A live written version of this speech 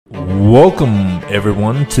Welcome,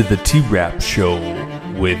 everyone, to the T-Rap Show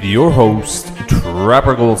with your host,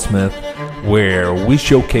 Trapper Goldsmith, where we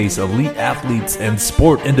showcase elite athletes and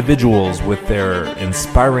sport individuals with their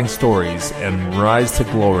inspiring stories and rise to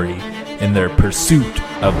glory in their pursuit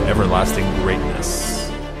of everlasting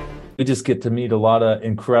greatness. We just get to meet a lot of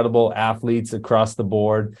incredible athletes across the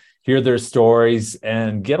board, hear their stories,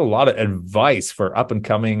 and get a lot of advice for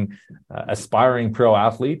up-and-coming aspiring pro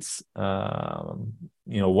athletes.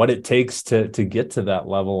 What it takes to get to that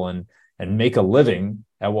level and make a living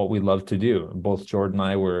at what we love to do. Both Jordan and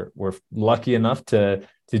I were lucky enough to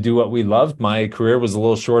do what we loved. My career was a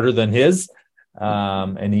little shorter than his,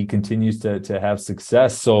 and he continues to have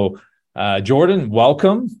success. So, Jordan,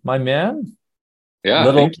 welcome, my man.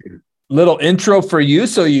 Yeah, thank you. Little intro for you.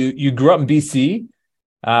 So you grew up in BC.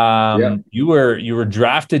 Yeah. You were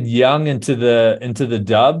drafted young into the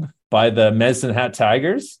Dub by the Medicine Hat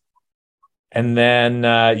Tigers. And then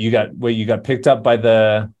you got picked up by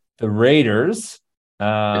the Raiders,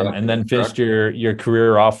 and then finished your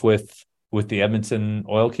career off with the Edmonton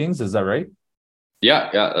Oil Kings. Is that right? Yeah,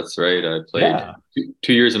 that's right. I played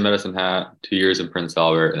 2 years in Medicine Hat, 2 years in Prince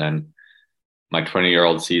Albert, and then my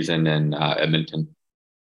 20-year-old season in Edmonton.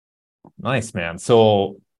 Nice, man.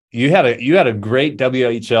 So you had a great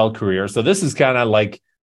WHL career. So this is kind of like,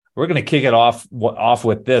 we're going to kick it off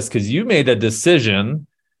with this, because you made a decision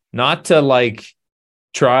not to like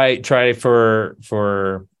try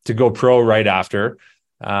to go pro right after.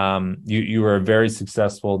 You were a very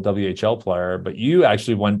successful WHL player, but you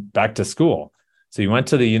actually went back to school. So you went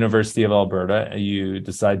to the University of Alberta and you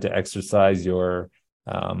decided to exercise your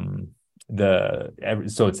so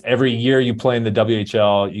it's every year you play in the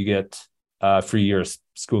WHL, you get 3 years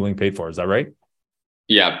schooling paid for. Is that right?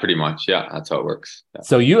 Yeah, pretty much. Yeah, that's how it works. Yeah.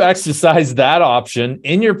 So you exercise that option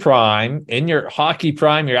in your prime, in your hockey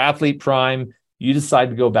prime, your athlete prime. You decide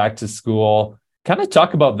to go back to school. Kind of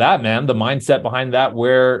talk about that, man, the mindset behind that,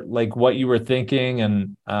 what you were thinking,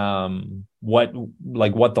 and what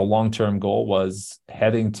the long-term goal was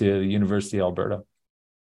heading to the University of Alberta.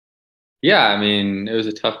 Yeah, I mean, it was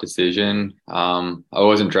a tough decision. I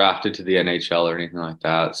wasn't drafted to the NHL or anything like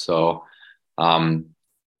that, so I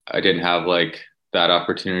didn't have that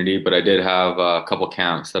opportunity, but I did have a couple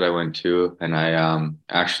camps that I went to, and I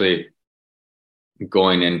actually,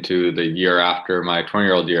 going into the year after my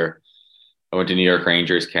 20-year-old year, I went to New York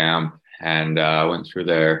Rangers camp, and went through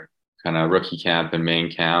their kind of rookie camp and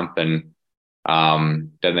main camp, and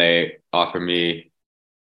then they offered me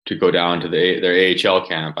to go down to their AHL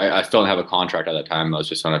camp. I still didn't have a contract at that time. I was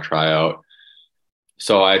just on a tryout.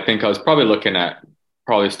 So I think I was probably looking at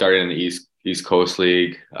starting in the East Coast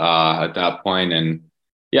League at that point. And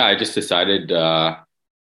yeah, I just decided to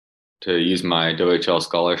use my WHL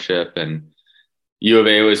scholarship, and U of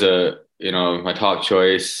A was my top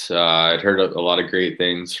choice. I'd heard a lot of great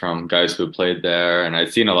things from guys who played there, and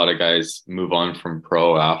I'd seen a lot of guys move on from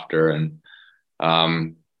pro after, and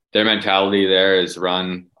their mentality there is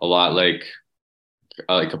run a lot like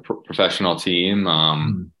a professional team.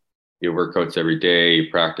 You work outs every day, you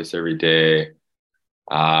practice every day.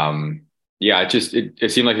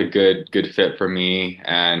 It seemed like a good fit for me,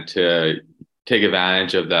 and to take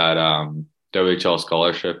advantage of that WHL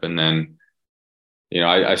scholarship. And then,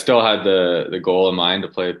 I still had the goal in mind to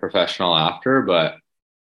play professional after, but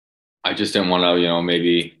I just didn't want to,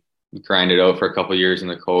 maybe grind it out for a couple of years in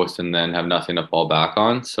the coast and then have nothing to fall back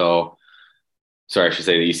on. So, sorry, I should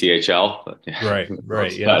say the ECHL. But,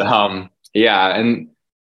 Right, yeah. But and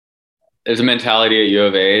there's a mentality at U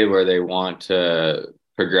of A where they want to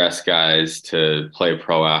progress guys to play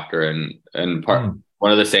pro after, and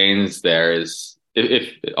one of the sayings there is,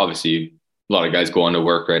 if obviously a lot of guys go on to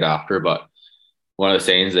work right after, but one of the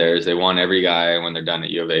sayings there is they want every guy, when they're done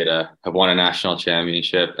at U of A, to have won a national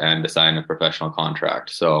championship and to sign a professional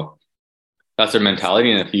contract. So that's their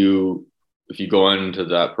mentality, and if you go into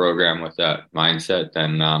that program with that mindset,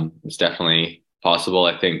 then it's definitely possible.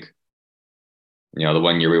 I think, the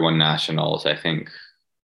 1 year we won nationals, I think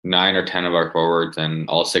 9 or 10 of our forwards and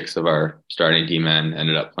all 6 of our starting D men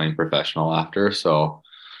ended up playing professional after. So,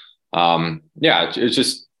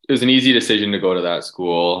 it was an easy decision to go to that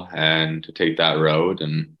school and to take that road.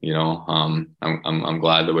 And, I'm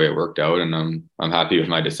glad the way it worked out, and I'm happy with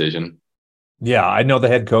my decision. Yeah, I know the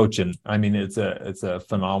head coach, and I mean, it's a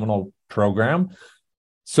phenomenal program.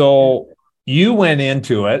 So you went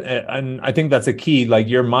into it, and I think that's a key. Like,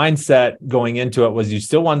 your mindset going into it was you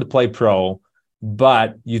still wanted to play pro,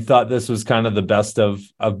 but you thought this was kind of the best of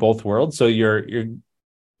both worlds. So your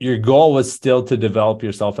goal was still to develop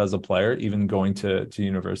yourself as a player, even going to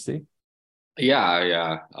university.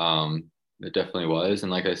 Yeah. It definitely was.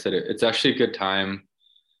 And like I said, it's actually a good time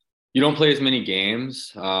you don't play as many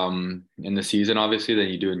games in the season, obviously, than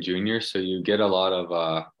you do in junior. So you get a lot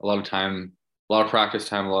of time, a lot of practice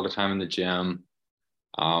time, a lot of time in the gym.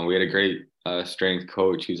 We had a great strength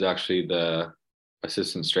coach who's actually the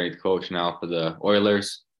assistant strength coach now for the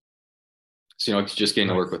Oilers. So, just getting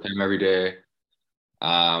to work Nice. with him every day.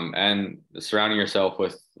 And surrounding yourself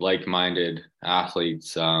with like-minded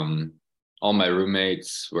athletes. All my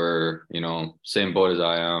roommates were, same boat as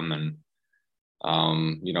I am. And,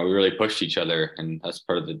 we really pushed each other. And that's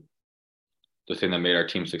part of the thing that made our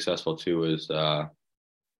team successful too, is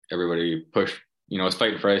everybody pushed, was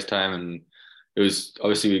fighting for ice time. And it was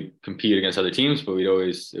obviously we compete against other teams, but it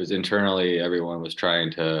was internally, everyone was trying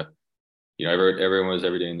to, everyone was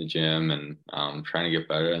every day in the gym and trying to get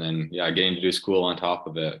better. And then, yeah, getting to do school on top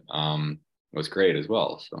of it was great as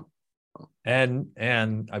well. So,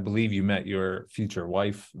 And I believe you met your future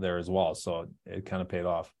wife there as well, so it kind of paid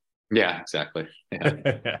off. yeah, exactly.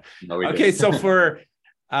 Yeah, no, we Okay, did. so for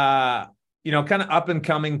kind of up and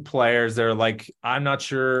coming players, they're like, I'm not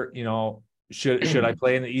sure, should I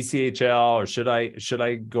play in the ECHL or should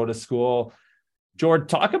I go to school? Jordan,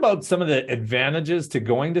 talk about some of the advantages to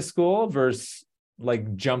going to school versus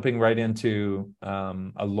like jumping right into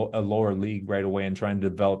a lower league right away and trying to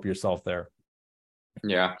develop yourself there.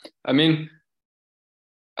 Yeah, I mean,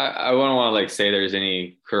 I wouldn't want to like say there's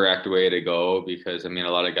any correct way to go, because I mean a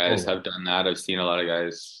lot of guys Totally. have done that. I've seen a lot of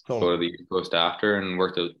guys go to Totally. the East Coast after and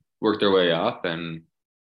work their way up, and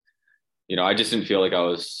I just didn't feel like I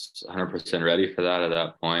was 100% ready for that at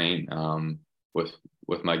that point with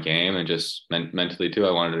with my game, and just mentally too.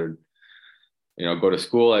 I wanted to go to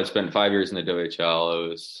school. I'd spent 5 years in the WHL. It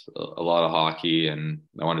was a lot of hockey, and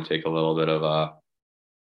I wanted to take a little bit of a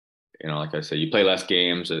like I said, you play less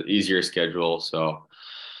games, an easier schedule. So,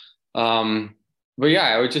 but yeah,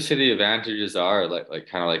 I would just say the advantages are like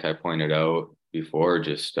kind of like I pointed out before,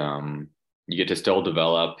 just you get to still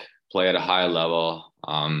develop, play at a high level.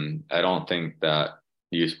 I don't think that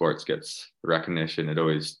U Sports gets the recognition it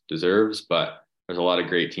always deserves, but there's a lot of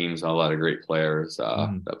great teams and a lot of great players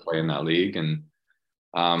Mhm. that play in that league, and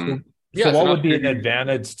So, yeah, so it's an what would be an opportunity.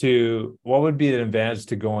 advantage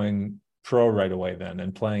to going pro right away then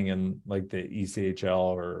and playing in like the ECHL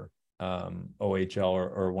or OHL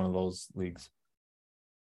or one of those leagues?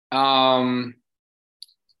 Um,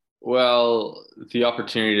 Well, the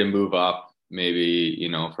opportunity to move up, maybe,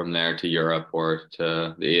 from there to Europe or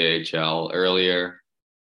to the AHL earlier.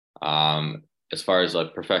 Um, as far as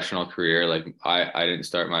like professional career, like I didn't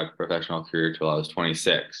start my professional career till I was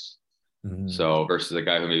 26. Mhm. So versus a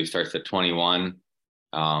guy who maybe starts at 21,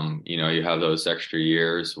 you have those extra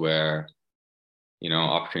years where,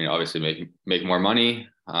 opportunity to obviously make more money,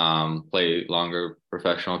 play longer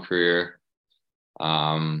professional career.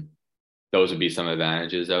 Um, those would be some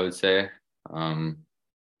advantages, I would say. Um,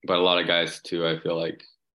 but a lot of guys too, I feel like,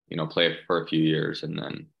 play for a few years and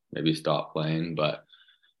then maybe stop playing. But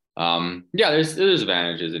yeah, there's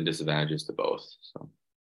advantages and disadvantages to both. So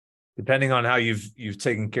Depending on how you've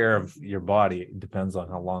taken care of your body, it depends on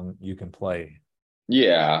how long you can play.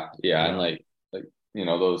 yeah, yeah, and Yeah. like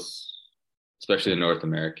those, especially the North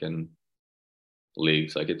American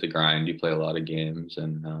leagues, like it's a grind. You play a lot of games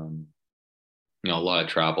and a lot of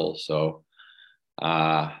travel. So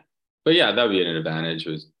uh, but yeah, that would be an advantage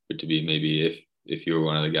would to be maybe if you were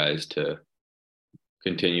one of the guys to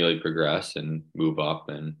continually progress and move up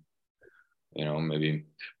and maybe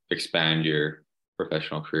expand your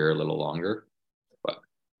professional career a little longer. But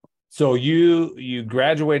So you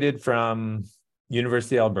graduated from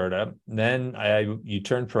University of Alberta, then you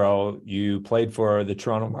turned pro. You played for the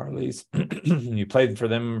Toronto Marlies. You played for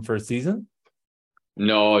them for a season.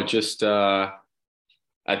 no, just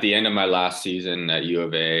at the end of my last season at U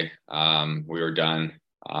of A, we were done.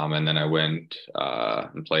 And then I went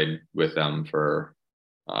and played with them for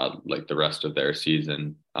like the rest of their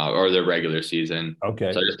season or their regular season. So Okay.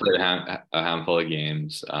 I just played a handful of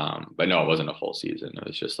games. But no, it wasn't a full season. It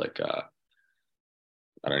was just like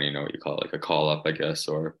I don't even know what you call it, like a call up, I guess,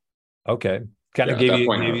 or Okay. Kind of yeah, at that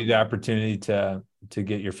point, gave you the opportunity to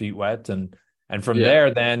get your feet wet and from yeah.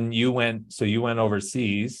 there then you went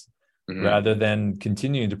overseas Hmm. rather than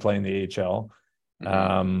continuing to play in the AHL.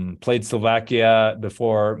 Hmm. Played Slovakia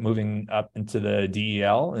before moving up into the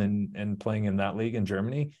DEL and playing in that league in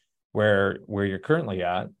Germany where you're currently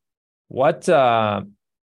at. What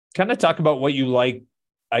kind of talk about what you like.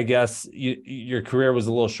 I guess your career was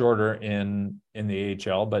a little shorter in the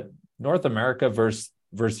AHL, but North America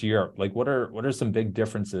versus Europe, like what are some big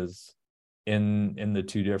differences in the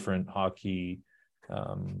two different hockey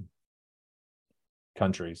um,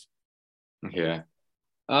 countries? Yeah.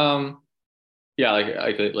 Um, Yeah,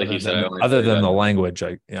 like you said, I only Other played than that. the language,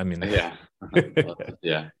 I mean, Yeah.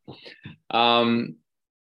 Yeah. Um,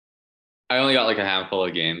 I only got like a handful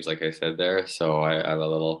of games, like I said there, so I have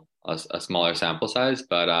a smaller sample size.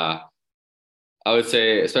 But I would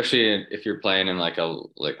say, especially if you're playing in like a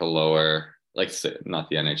lower, not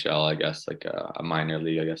the NHL, I guess, like a minor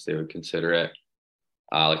league, I guess they would consider it.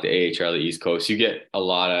 Like the AHL, the East Coast, you get a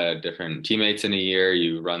lot of different teammates in a year.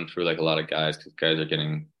 You run through like a lot of guys because guys are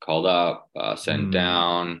getting called up, sent mm,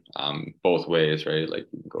 down, both ways, right? Like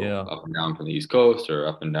you can go yeah, up and down from the East Coast or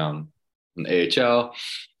up and down from the AHL.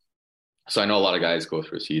 So I know a lot of guys go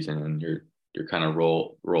through a season and you're kind of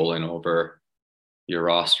rolling over your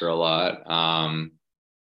roster a lot.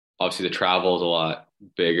 Obviously the travel is a lot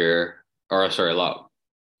bigger, or sorry, a lot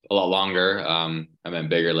longer. I meant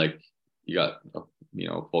bigger, like you got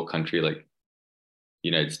full country like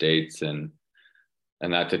United States and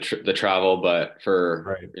that the travel. But for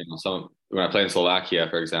right. some when I played in Slovakia,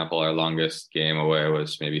 for example, our longest game away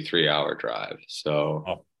was maybe 3 hour drive. So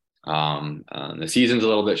Oh, the season's a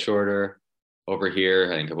little bit shorter over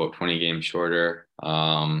here. I think about 20 games shorter.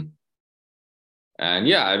 And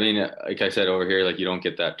yeah, I mean, like I said over here, like you don't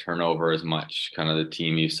get that turnover as much. Kind of the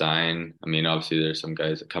team you sign. I mean, obviously there's some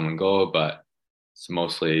guys that come and go, but it's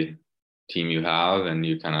mostly team you have, and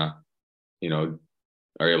you kind of you know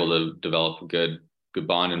are able to develop a good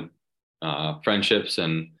bond and friendships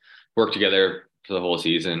and work together for the whole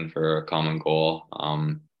season for a common goal.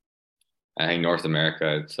 I think North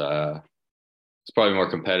America, it's probably more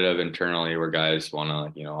competitive internally where guys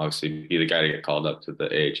want to, obviously be the guy to get called up to the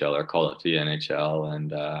AHL or called up to the NHL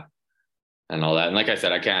and all that. And like I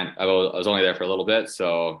said, I was only there for a little bit,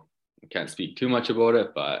 so I can't speak too much about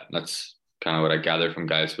it, but that's kind of what I gathered from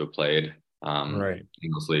guys who have played right.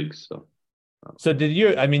 in those leagues. So So did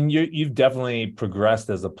you? I mean, you've definitely progressed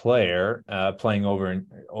as a player, playing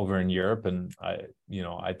over in Europe, and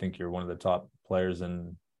I think you're one of the top players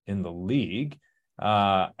in the league.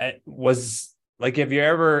 Was like, have you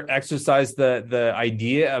ever exercised the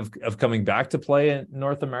idea of coming back to play in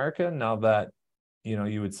North America now that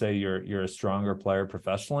you would say you're a stronger player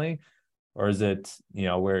professionally, or is it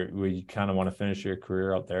where you kind of want to finish your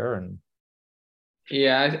career out there and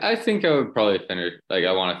yeah, I think I would probably finish, like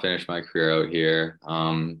I want to finish my career out here.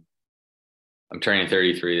 I'm turning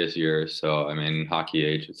 33 this year, so I mean, hockey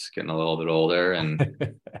age, it's getting a little bit older, and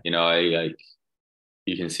I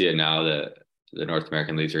you can see it now that the North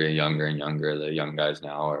American leagues are getting younger and younger. The young guys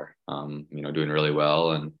now are, doing really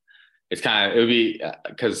well, and it would be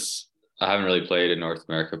because I haven't really played in North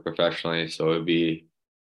America professionally, so it would be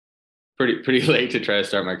pretty late to try to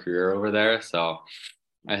start my career over there. So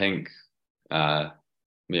I think uh,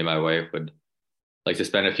 me and my wife would like to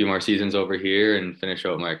spend a few more seasons over here and finish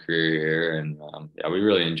out my career here. And yeah, we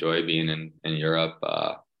really enjoy being in Europe.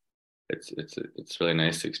 It's really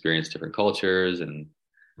nice to experience different cultures and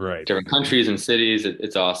right? different countries and cities.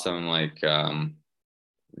 It's awesome, like a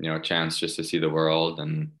chance just to see the world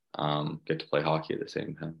and get to play hockey at the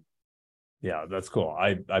same time. Yeah, that's cool.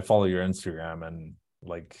 I follow your Instagram, and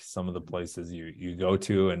like some of the places you go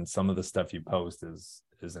to and some of the stuff you post is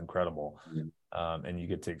incredible. Yeah. And you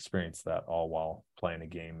get to experience that all while playing a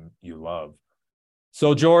game you love.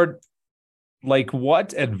 So, Jord, like,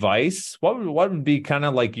 what advice? What would be kind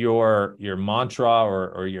of like your mantra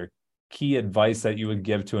or your key advice that you would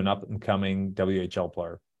give to an up and coming WHL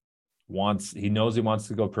player? He knows he wants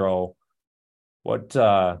to go pro. What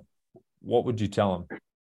would you tell him?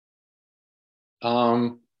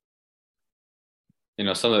 Um,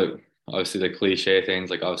 some of obviously the cliche things,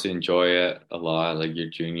 like obviously enjoy it a lot. Like your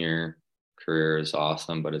junior career is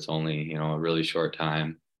awesome, but it's only, a really short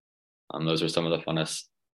time. Those are some of the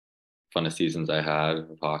funnest seasons I had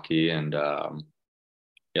of hockey. And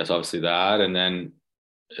yes, obviously that. And then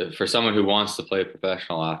for someone who wants to play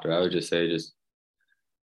professional after, I would just say just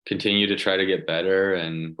continue to try to get better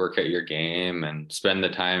and work at your game and spend the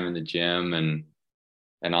time in the gym and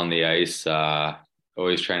on the ice,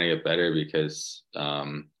 always trying to get better because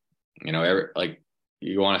like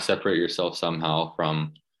you want to separate yourself somehow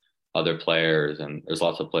from other players, and there's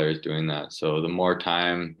lots of players doing that. So the more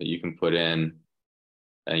time that you can put in,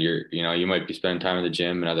 and you might be spending time in the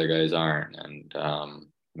gym and other guys aren't, and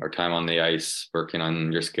or time on the ice working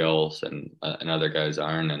on your skills and other guys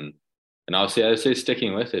aren't, and obviously I'd say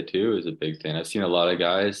sticking with it too is a big thing. I've seen a lot of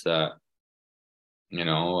guys that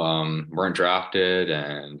weren't drafted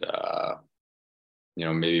and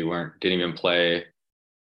maybe didn't even play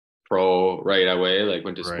pro right away, like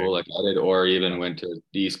went to Right. school like I did, or even went to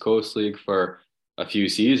the East Coast League for a few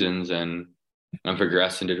seasons and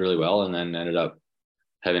progressed and did really well, and then ended up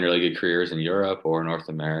having really good careers in Europe or North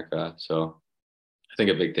America. So I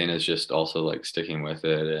think a big thing is just also like sticking with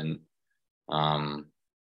it. And um,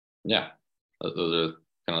 yeah, those are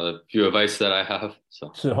kind of the few advice that I have.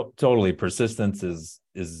 So So totally, persistence is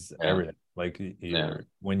yeah, everything. Like yeah,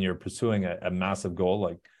 when you're pursuing a massive goal,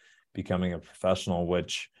 like becoming a professional,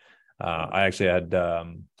 which I actually had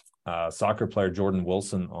soccer player Jordan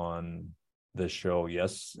Wilson on this show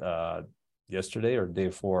yesterday or day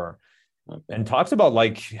before, okay, and talks about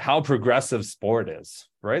like how progressive sport is,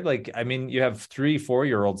 right? Like, I mean, you have 3-4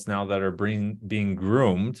 year olds now that are being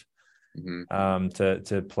groomed hmm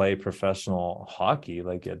to play professional hockey.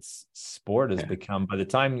 Like, it's sport has yeah, become, by the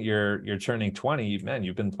time you're turning 20, man,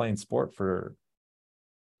 you've been playing sport for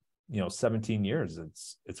 17 years.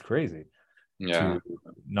 It's crazy yeah, to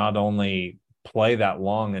not only play that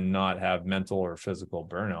long and not have mental or physical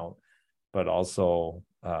burnout, but also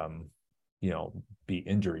be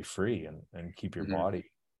injury free and keep your hmm body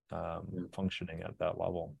functioning at that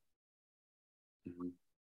level. hmm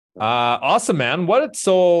Awesome, man. What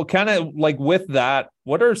so kind of like with that,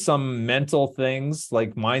 what are some mental things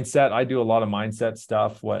like mindset? I do a lot of mindset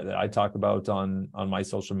stuff, what I talk about on my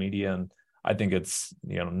social media, and I think it's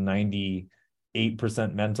 98%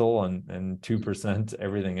 mental and 2%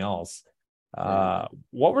 everything else. yeah.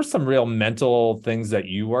 What were some real mental things that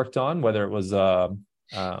you worked on, whether it was um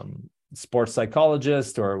sports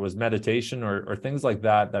psychologist or it was meditation or things like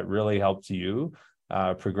that that really helped you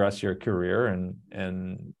progress your career and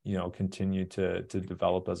continue to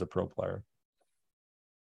develop as a pro player?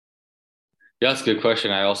 Yeah, that's a good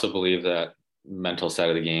question. I also believe that mental side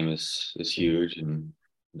of the game is huge, and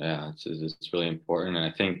yeah, it's really important. And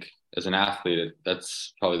I think as an athlete,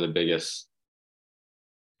 that's probably the biggest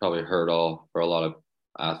probably hurdle for a lot of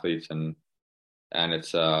athletes, and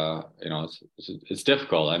it's it's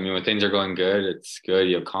difficult. I mean, when things are going good, it's good.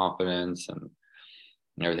 You have confidence and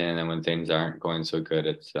everything, and then when things aren't going so good,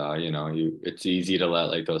 it's it's easy to let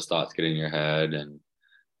like those thoughts get in your head and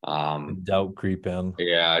Doubt creep in.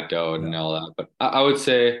 yeah, I don't Yeah. know that, but I would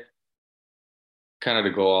say kind of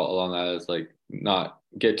to go along that is like not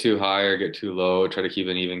get too high or get too low. Try to keep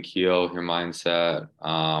an even keel with your mindset.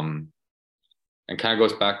 And kind of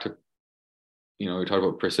goes back to, we talk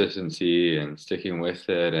about persistency and sticking with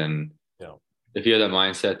it. And Yeah. if you have that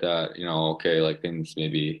mindset that, okay, like things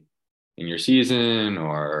maybe in your season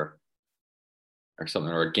or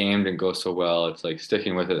something or a game didn't go so well, it's like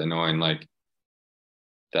sticking with it and knowing like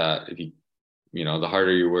that if the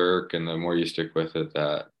harder you work and the more you stick with it,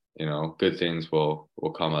 that, good things will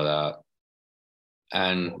come of that.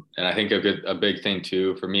 And I think a big thing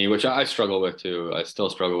too for me, which I struggle with too, I still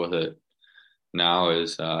struggle with it now,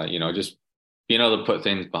 is just being able to put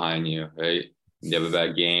things behind you, right? You have a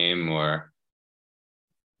bad game or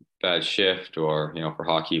bad shift, or for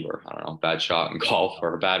hockey, or I don't know, bad shot in golf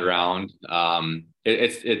or a bad Yeah. round.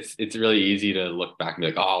 It's really easy to look back and be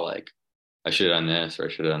like, oh, like I should have done this or I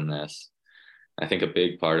should have done this. I think a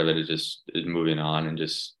big part of it is moving on and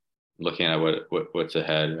just looking at what's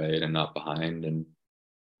ahead, right, and not behind, and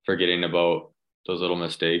forgetting about those little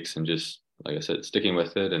mistakes and just like I said, sticking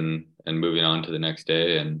with it and moving on to the next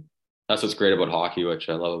day. And that's what's great about hockey, which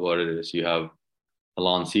I love about it, is you have a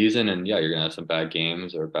long season, and yeah, you're gonna have some bad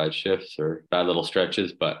games or bad shifts or bad little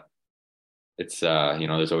stretches, but it's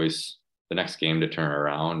there's always the next game to turn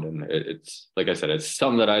around. And it's like I said, it's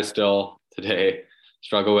something that I still today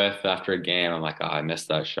struggle with after a game. I'm like, oh, I missed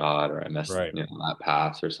that shot or I missed Right. that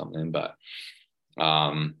pass or something. But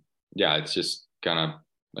um, yeah, it's just kind of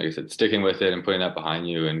like I said, sticking with it and putting that behind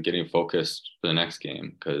you and getting focused for the next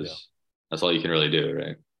game, Yeah. because that's all you can really do,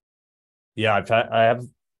 right? Yeah. I have,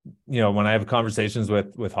 when I have conversations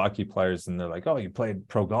with hockey players and they're like, oh, you played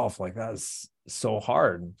pro golf, like that's so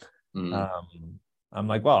hard. Mm, Um, I'm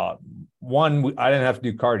like, well, one, I didn't have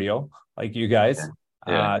to do cardio like you yeah, guys.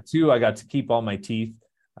 yeah, Two, I got to keep all my teeth,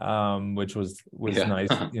 which was yeah,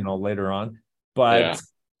 nice, later on. yeah,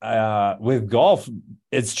 But with golf,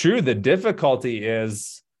 it's true. The difficulty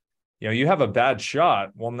is, you have a bad shot.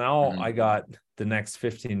 Well, now mhm, I got the next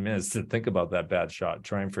 15 minutes to think about that bad shot,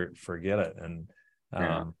 try and forget it. And,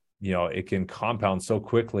 yeah, it can compound so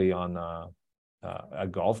quickly on a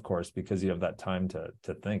golf course because you have that time to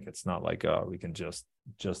think. It's not like, oh, we can just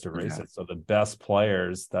erase yeah, it. So the best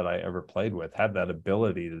players that I ever played with had that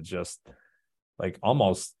ability to just like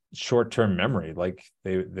almost short-term memory. Like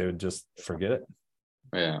they would just forget it.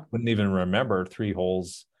 yeah, Wouldn't even remember three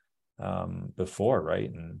holes before, right?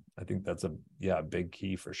 And I think that's a big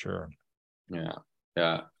key for sure. yeah,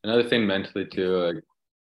 yeah. Another thing mentally too, I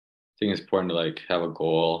think it's important to like have a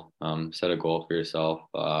goal, set a goal for yourself.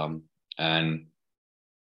 And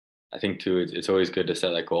I think too, it's always good to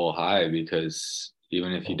set that goal high, because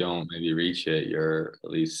even if you don't maybe reach it, you're at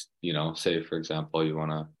least, say for example, you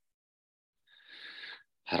want to,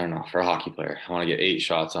 I don't know, for a hockey player, I want to get 8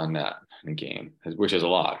 shots on net in a game, which is a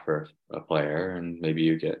lot for a player, and maybe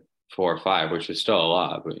you get 4 or 5, which is still a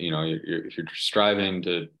lot. But if you're striving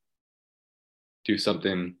to do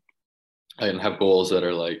something and have goals that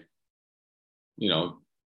are like, you know,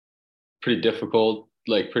 pretty difficult,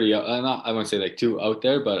 like pretty, not, I wouldn't say like too out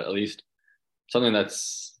there, but at least something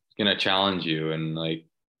that's gonna challenge you, and like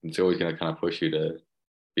it's always gonna kind of push you to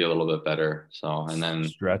be a little bit better. So, and then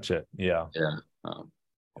Stretch it. Yeah. yeah.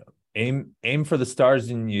 Aim for the stars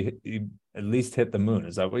and you at least hit the moon.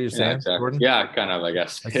 Is that what you're Yeah, saying, exactly. Jordan? Yeah, kind of, I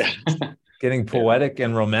guess. That's Yeah. getting Yeah. poetic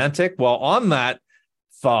and romantic. Well, on that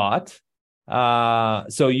thought,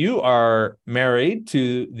 so you are married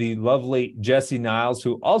to the lovely Jessie Niles,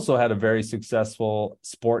 who also had a very successful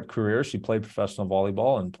sport career. She played professional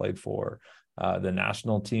volleyball and played for the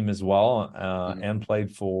national team as well, and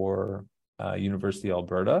played for University of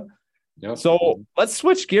Alberta. Yep. So let's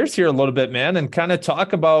switch gears here a little bit, man, and kind of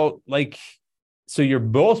talk about so you're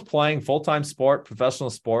both playing full-time sport, professional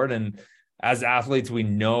sport, and as athletes, we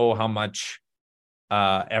know how much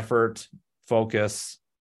effort, focus,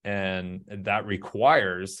 and that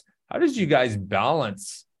requires. How did you guys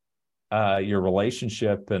balance your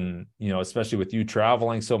relationship, and especially with you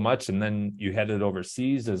traveling so much, and then you headed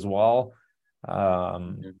overseas as well? How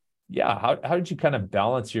did you kind of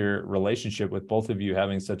balance your relationship with both of you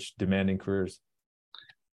having such demanding careers?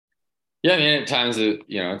 Yeah, I mean, at times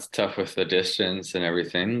it's tough with the distance and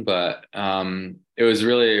everything, but it was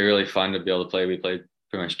really, really fun to be able to play. We played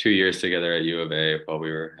pretty much 2 years together at U of A while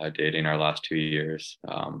we were dating our last 2 years.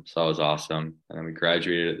 So that was awesome. And then we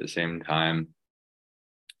graduated at the same time.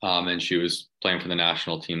 And she was playing for the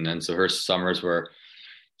national team then. So her summers were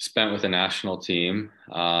spent with the national team.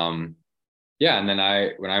 Yeah, and then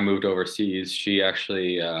when I moved overseas, she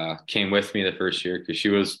actually came with me the first year because she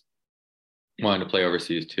was wanting to play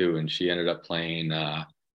overseas too, and she ended up playing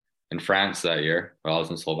in France that year while I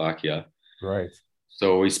was in Slovakia. Right.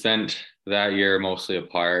 So we spent that year mostly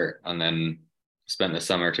apart, and then spent the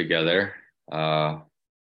summer together. And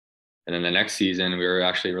then the next season, we were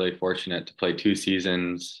actually really fortunate to play 2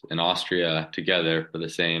 seasons in Austria together for the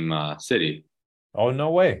same city. Oh,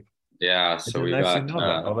 no way. Yeah, I so didn't we actually got know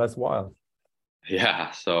that. Oh, that's wild.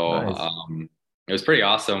 yeah, so Nice. it was pretty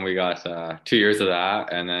awesome. We got 2 years of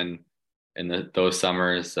that, and then in those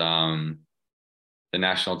summers, the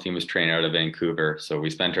national team was training out of Vancouver, so we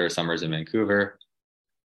spent our summers in Vancouver.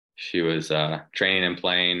 She was training and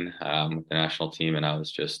playing with the national team, and I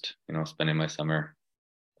was just spending my summer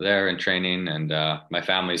there and training. And my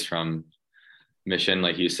family's from Mission,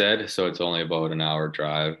 like you said, so it's only about an hour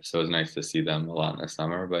drive. So it was nice to see them a lot in the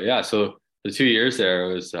summer. But yeah, so the 2 years there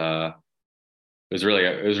it was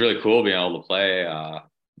really cool being able to play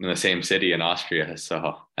in the same city in Austria.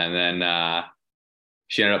 So, and then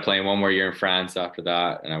she ended up playing one more year in France after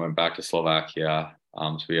that, and I went back to Slovakia.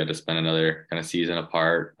 So we had to spend another kind of season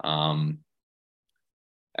apart. And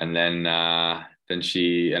then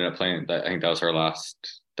she ended up playing. I think that was her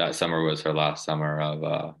last. That summer was her last summer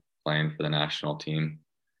of playing for the national team.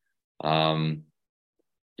 Um,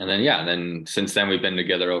 and then yeah, and then since then we've been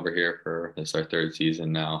together over here for this our third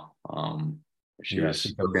season now. She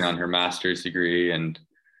was working on her master's degree, and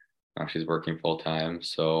now she's working full time.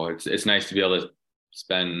 So it's nice to be able to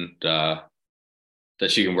spend that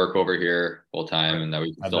she can work over here full time, and that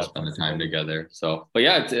we can still spend the time together. So, but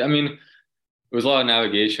yeah, I mean, it was a lot of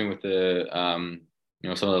navigation with the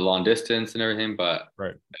some of the long distance and everything, but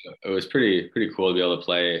it was pretty cool to be able to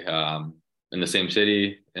play in the same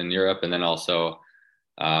city in Europe, and then also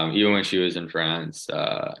even when she was in France,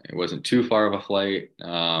 it wasn't too far of a flight.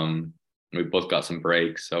 We both got some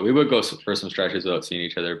breaks, so we would go for some stretches without seeing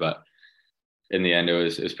each other, but in the end, it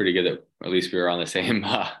was pretty good that at least we were on the same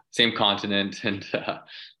continent and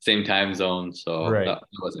same time zone, so that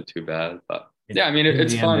wasn't too bad. But yeah, I mean,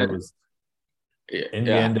 it's fun. In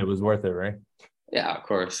the end, it was worth it, right? Yeah, of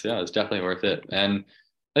course. Yeah, it's definitely worth it. And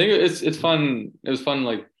I think it's fun. It was fun,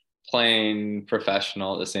 like playing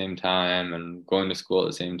professional at the same time and going to school at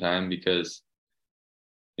the same time, because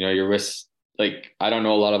you're with, like, I don't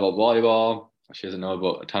know a lot about volleyball. She doesn't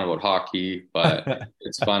know a ton about hockey, but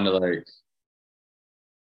it's fun to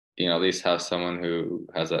at least have someone who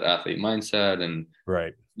has that athlete mindset and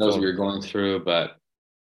knows what you're going through, but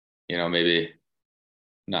maybe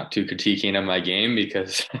not too critiquing of my game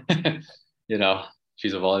because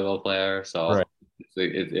she's a volleyball player. So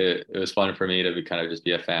it was fun for me to kind of just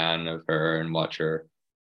be a fan of her and watch her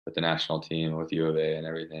with the national team with U of A and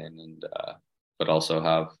everything, and but also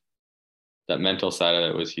have that mental side of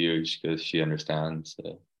it was huge because she understands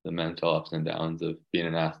the mental ups and downs of being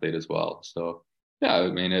an athlete as well. So yeah, I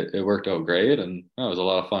mean, it worked out great, and it was a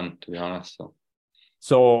lot of fun, to be honest.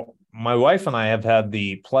 So my wife and I have had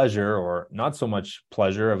the pleasure, or not so much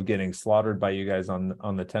pleasure, of getting slaughtered by you guys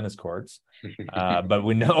on the tennis courts. But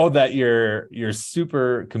we know that you're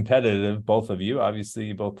super competitive, both of you. Obviously,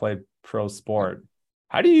 you both play pro sport.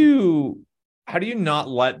 How do you not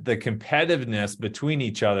let the competitiveness between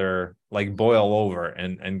each other like boil over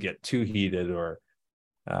and get too heated or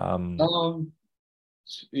Um,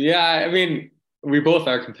 yeah, I mean, we both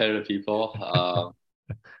are competitive people.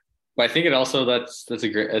 But I think it also that's a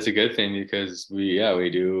good thing because we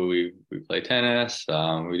play tennis,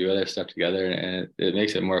 we do other stuff together, and it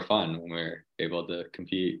makes it more fun when we're able to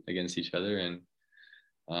compete against each other. And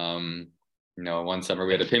um, one summer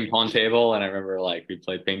we had a ping pong table, and I remember like we'd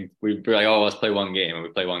be like, oh, let's play one game, and we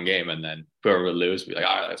play one game, and then whoever would lose, we'd be like,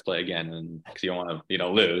 all right, let's play again, and because you don't want to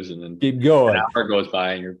lose, and then keep an going? hour goes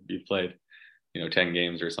by and you've played 10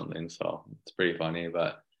 games or something, so it's pretty funny.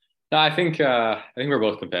 But no, I think we're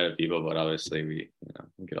both competitive people, but obviously we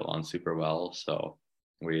get along super well. So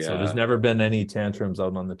we So there's never been any tantrums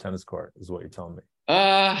out on the tennis court, is what you're telling me.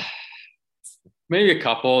 uh maybe a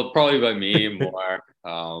couple, probably by me more.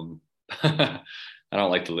 I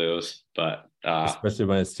don't like to lose, but Especially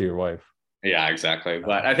when it's to your wife. yeah, exactly.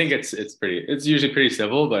 But I think it's usually pretty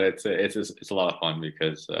civil, but it's a lot of fun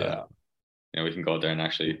because Yeah. we can go out there and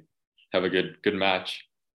actually have a good match.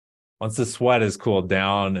 Once the sweat is cooled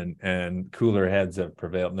down and cooler heads have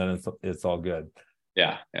prevailed, then it's all good.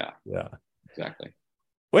 Yeah, Yeah. exactly.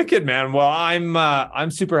 Wicked, man. Well, I'm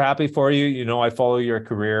super happy for you. I follow your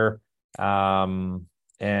career.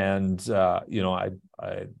 And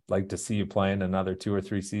I'd like to see you playing another 2 or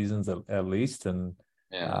 3 seasons at least. And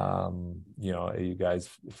Yeah. you guys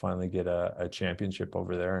finally get a championship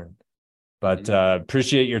over there. But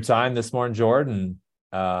appreciate your time this morning, Jordan.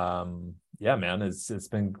 Yeah, man, it's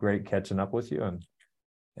been great catching up with you,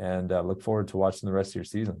 and look forward to watching the rest of your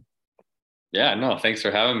season. Yeah, no, thanks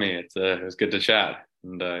for having me. It was good to chat,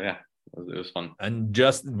 and yeah, it was fun. And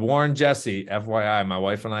just warn Jesse, FYI, my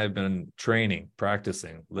wife and I have been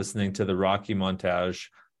practicing, listening to the Rocky montage.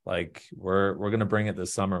 Like we're gonna bring it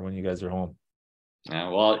this summer when you guys are home. Yeah,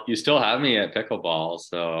 well, you still have me at pickleball,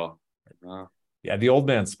 so Yeah, the old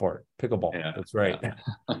man sport, pickleball. yeah, That's right.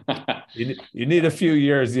 yeah. You need a few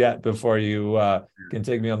years yet before you can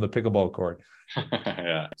take me on the pickleball court.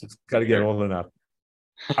 Yeah, Just got to get old enough.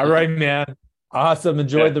 All right, man. Awesome.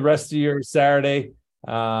 Enjoyed the rest of your Saturday.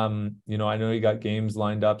 I know you got games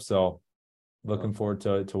lined up, so looking forward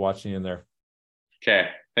to watching you in there. Okay,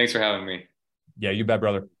 thanks for having me. Yeah, you bet,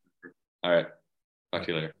 brother. All right, talk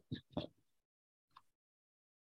to you later.